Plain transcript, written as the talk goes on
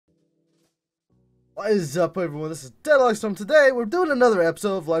What is up, everyone? This is Deadlock. Today we're doing another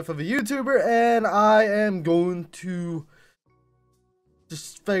episode of Life of a YouTuber, and I am going to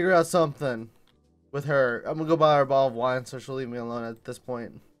just figure out something with her. I'm gonna go buy her a bottle of wine so she'll leave me alone at this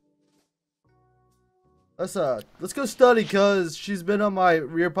point. Let's go study, cause she's been on my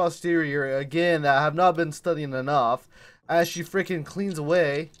rear posterior again. I have not been studying enough as she freaking cleans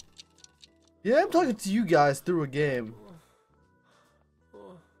away. Yeah, I'm talking to you guys through a game.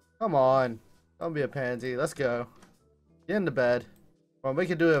 Come on. Don't be a pansy. Let's go. Get into bed. Well, we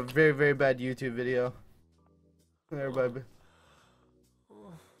could do a very, very bad YouTube video. Everybody.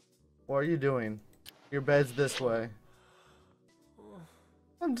 What are you doing? Your bed's this way.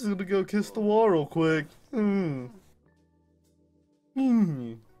 I'm just gonna go kiss the wall real quick.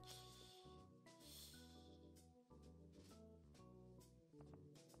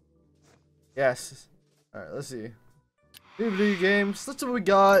 Yes. Alright, let's see. New video games. That's what we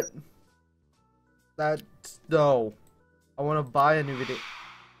got. No. I want to buy a new video.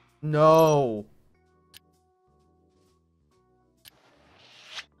 No.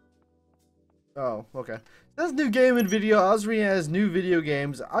 Oh, okay. That's new gaming video. I was reading it as new video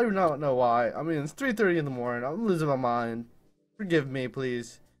games. I do not know why. I mean, it's 3:30 in the morning. I'm losing my mind. Forgive me,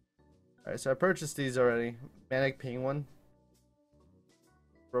 please. Alright, so I purchased these already. Manic Penguin.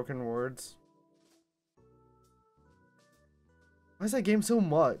 Broken Words. Why is that game so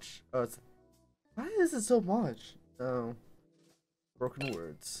much? Oh, it's... Why is it so much? Oh. Broken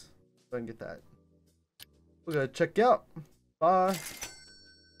Words. I can get that. We're gonna check out. Bye.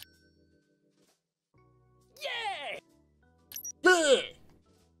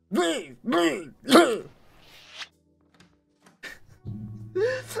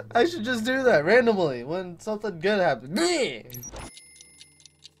 I should just do that randomly when something good happens.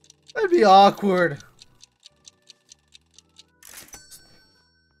 That'd be awkward.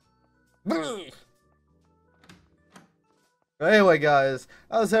 Anyway, guys,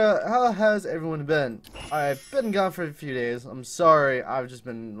 how has everyone been? I've been gone for a few days. I'm sorry. I've just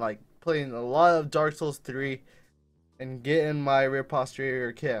been like playing a lot of Dark Souls 3 and getting my rear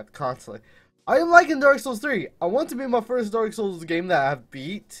posterior kit constantly. I am liking Dark Souls 3. I want to be my first Dark Souls game that I've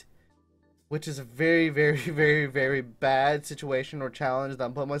beat, which is a very, very, very, very bad situation or challenge that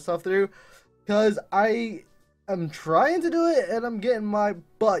I'm putting myself through, because I am trying to do it and I'm getting my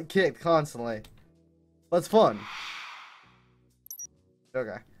butt kicked constantly. But it's fun.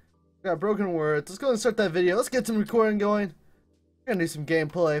 Okay. Got Broken Words. Let's go and start that video. Let's get some recording going. We're gonna do some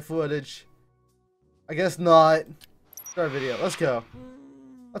gameplay footage. I guess not. Start a video. Let's go.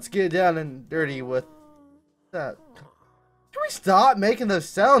 Let's get down and dirty with that. Can we stop making those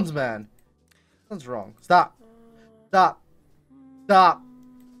sounds, man? Something's wrong. Stop. Stop. Stop.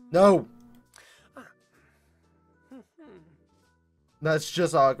 No. That's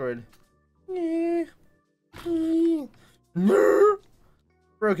just awkward.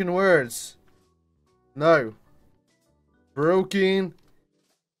 Broken Words. No. Broken.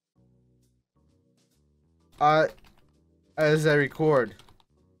 As I record,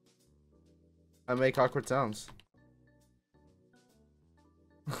 I make awkward sounds.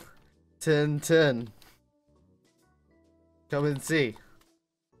 10-10. Come and see.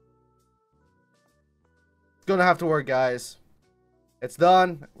 It's gonna have to work, guys. It's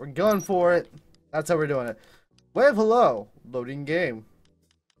done. We're going for it. That's how we're doing it. Wave hello. Loading game.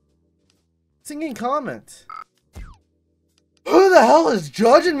 Singing comment. Who the hell is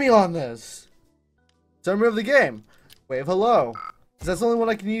judging me on this? Summary of the game. Wave hello. Because that's the only one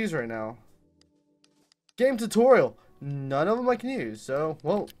I can use right now. Game tutorial. None of them I can use. So,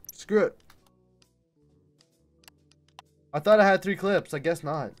 well, screw it. I thought I had 3 clips. I guess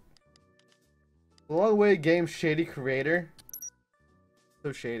not. Long way game shady creator.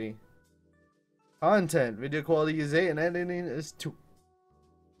 So shady. Content. Video quality is 8 and editing is 2.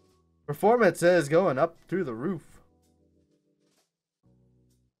 Performance is going up through the roof.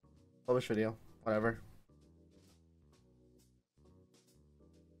 Publish video. Whatever.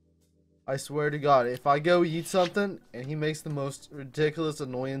 I swear to God, if I go eat something and he makes the most ridiculous,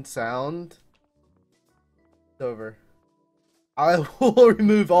 annoying sound, it's over. I will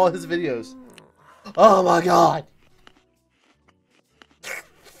remove all his videos. Oh my God.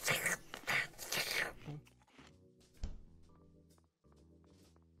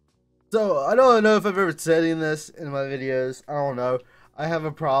 So, I don't know if I've ever said any of this in my videos. I don't know. I have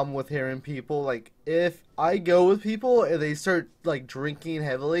a problem with hearing people. Like, if I go with people and they start, like, drinking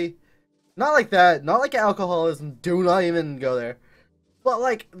heavily. Not like that. Not like alcoholism. Do not even go there. But,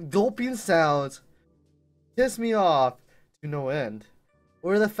 like, gulping sounds piss me off to no end.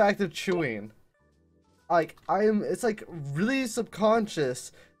 Or the fact of chewing. Like, it's like really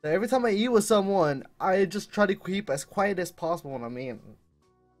subconscious Every time I eat with someone, I just try to keep as quiet as possible when I'm eating.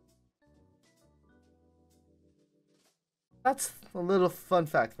 That's a little fun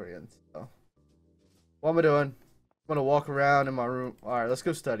fact for you. So, what am I doing? I'm gonna walk around in my room. Alright, let's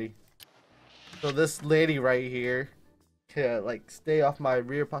go study. So this lady right here can like stay off my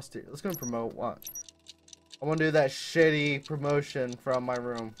rear posterior. Let's go promote what? I want to do that shitty promotion from my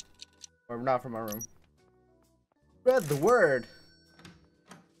room. Or not from my room. Spread the word.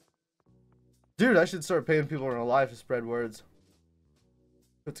 Dude, I should start paying people in real life to spread words.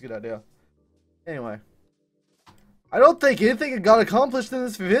 That's a good idea. Anyway. I don't think anything got accomplished in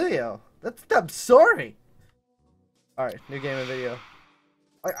this video. I'm sorry. Alright, new game and video.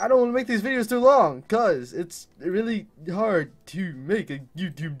 I don't want to make these videos too long, cause it's really hard to make a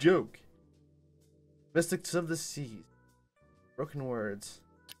YouTube joke. Mystics of the Seas. Broken words.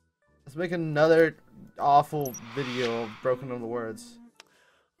 Let's make another awful video of broken on the words.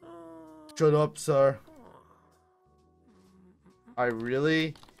 Shut up, sir. I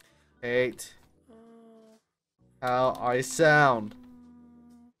really hate how I sound.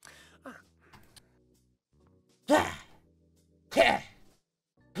 Yeah. Yeah.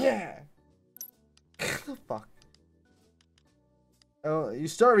 Yeah. What the fuck? Oh, you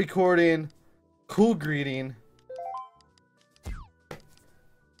start recording. Cool greeting.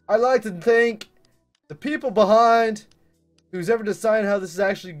 I'd like to thank the people behind who's ever decided how this is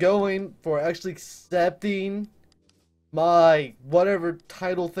actually going for actually accepting my whatever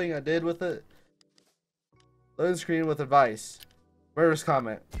title thing I did with it. Load screen with advice. Murderous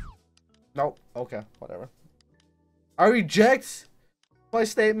comment. Nope. Okay. Whatever. I reject my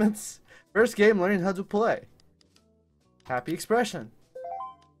statements. First game learning how to play. Happy expression.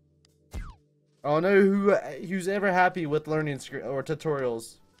 I don't know who's ever happy with learning or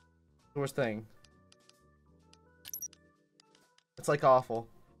tutorials. Worst thing. It's like awful.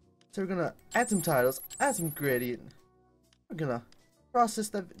 So we're gonna add some titles, add some gradient. We're gonna process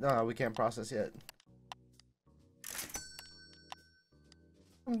the. No, we can't process yet.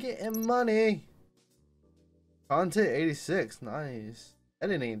 I'm getting money. Content 86, nice.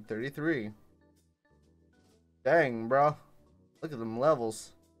 Editing 33. Dang, bro. Look at them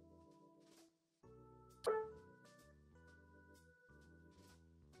levels.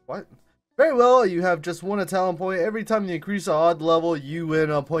 What? Very well, you have just won a talent point. Every time you increase the odd level, you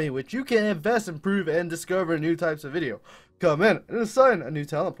win a point, which you can invest, improve, and discover new types of video. Come in and assign a new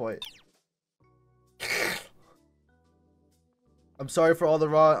talent point. I'm sorry for all the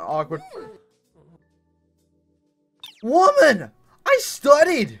raw, awkward. Woman! I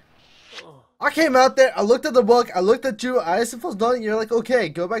studied! I came out there, I looked at the book, I looked at you, I asked if I was done, and you're like, okay,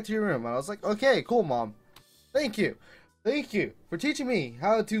 go back to your room. And I was like, okay, cool, mom. Thank you. Thank you for teaching me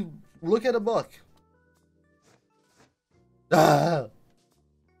how to look at a book. You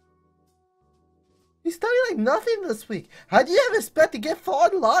studied like nothing this week. How do you ever expect to get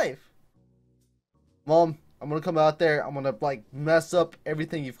far in life? Mom, I'm gonna come out there, I'm gonna like mess up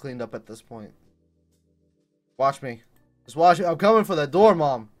everything you've cleaned up at this point. Watch me. Just watch me. I'm coming for that door,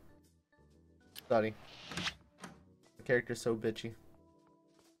 Mom. Study. The character's so bitchy.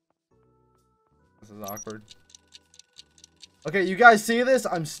 This is awkward. Okay, you guys see this?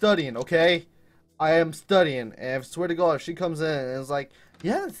 I'm studying, okay? I am studying. And I swear to God, if she comes in and is like, you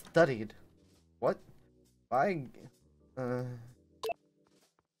haven't studied. What? I...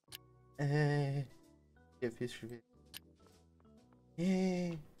 Give history.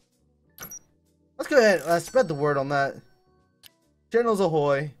 Yeah. Let's go ahead. Spread the word on that. Channels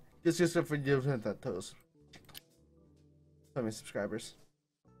ahoy. Just for you to that toes. How many subscribers?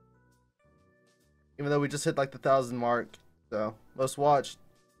 Even though we just hit like the 1,000 mark. So, most watched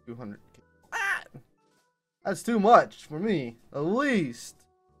 200. Ah! That's too much for me. At least.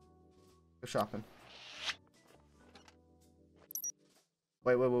 Go shopping.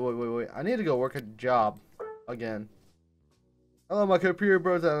 Wait. I need to go work a job. Again. Hello, my computer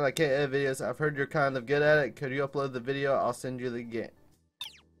bros, and I can't edit videos. I've heard you're kind of good at it. Could you upload the video? I'll send you the game.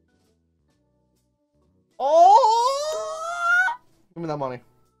 Oh! Give me that money.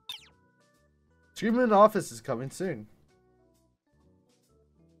 Streaming Office is coming soon.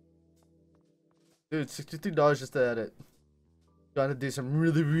 Dude, $62 just to edit. Trying to do some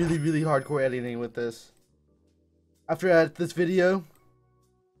really hardcore editing with this. After I edit this video,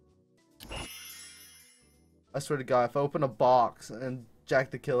 I swear to God, if I open a box and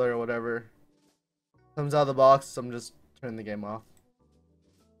Jack the Killer or whatever comes out of the box, I'm just turning the game off.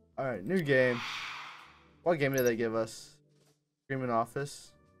 Alright, new game. What game did they give us? Streaming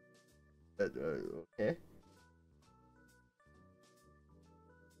Office. Okay.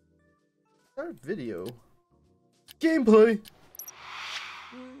 Start video. Gameplay.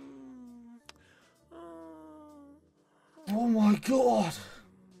 Oh my god.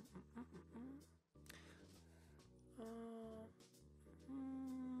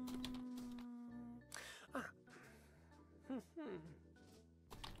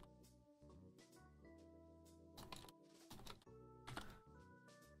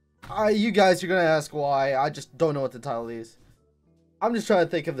 You guys are gonna ask why. I just don't know what the title is. I'm just trying to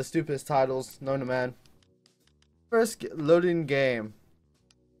think of the stupidest titles known to man. First loading game.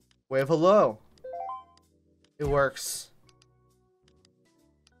 Wave hello. It works.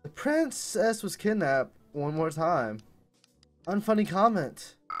 The princess was kidnapped one more time. Unfunny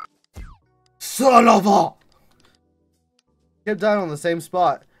comment. Son of a! Kept dying on the same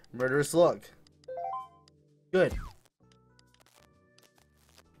spot. Murderous look. Good.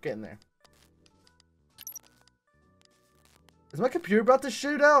 Getting there. Is my computer about to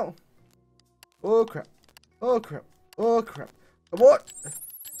shoot out? Oh crap. Oh crap. Oh crap. Abort!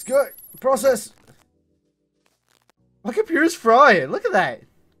 It's good. Process. My computer's frying. Look at that.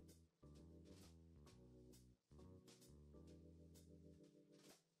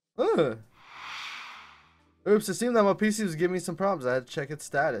 Oops, it seemed that my PC was giving me some problems. I had to check its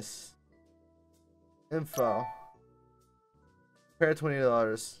status. Info. Repair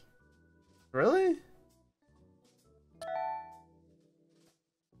 $20. Really?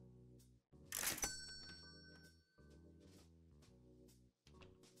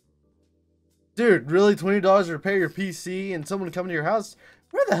 Dude, really? $20 to repair your PC and someone coming to your house?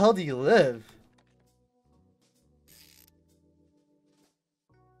 Where the hell do you live?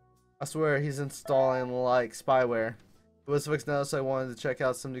 I swear he's installing like spyware. It was fixed now, so I wanted to check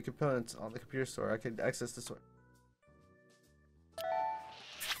out some new components on the computer store. I could access the store.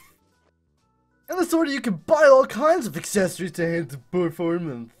 In the store, you can buy all kinds of accessories to enhance the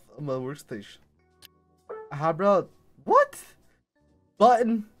performance of my workstation. How about what?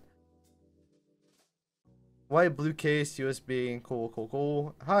 Button. White blue case, USB. Cool, cool,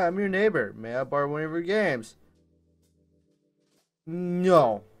 cool. Hi, I'm your neighbor. May I borrow one of your games?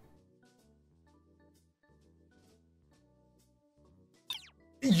 No.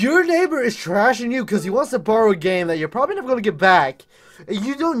 Your neighbor is trashing you because he wants to borrow a game that you're probably never going to get back. And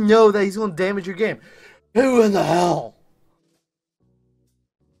you don't know that he's going to damage your game. Who in the hell?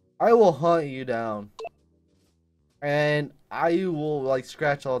 I will hunt you down. And I will, like,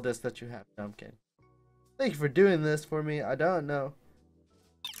 scratch all this that you have. No, I'm kidding. Thank you for doing this for me. I don't know.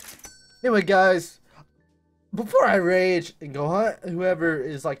 Anyway, guys. Before I rage and go hunt whoever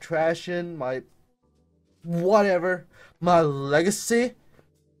is, like, trashing my... whatever. My legacy.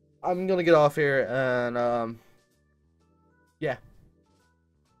 I'm gonna get off here and yeah.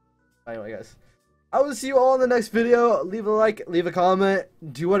 Anyway, guys, I will see you all in the next video. Leave a like, leave a comment,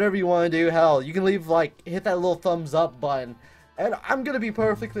 do whatever you want to do. Hell, you can leave, like, hit that little thumbs up button, and I'm gonna be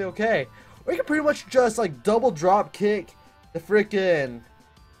perfectly okay. Or you can pretty much just, like, double drop kick the freaking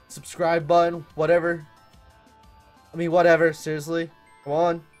subscribe button, whatever. I mean, whatever. Seriously, come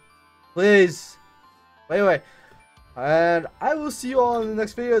on, please. But anyway. And I will see you all in the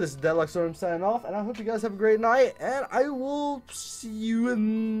next video. This is Deadlock Storm signing off, and I hope you guys have a great night, and I will see you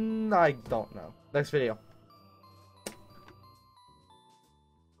in, I don't know, next video.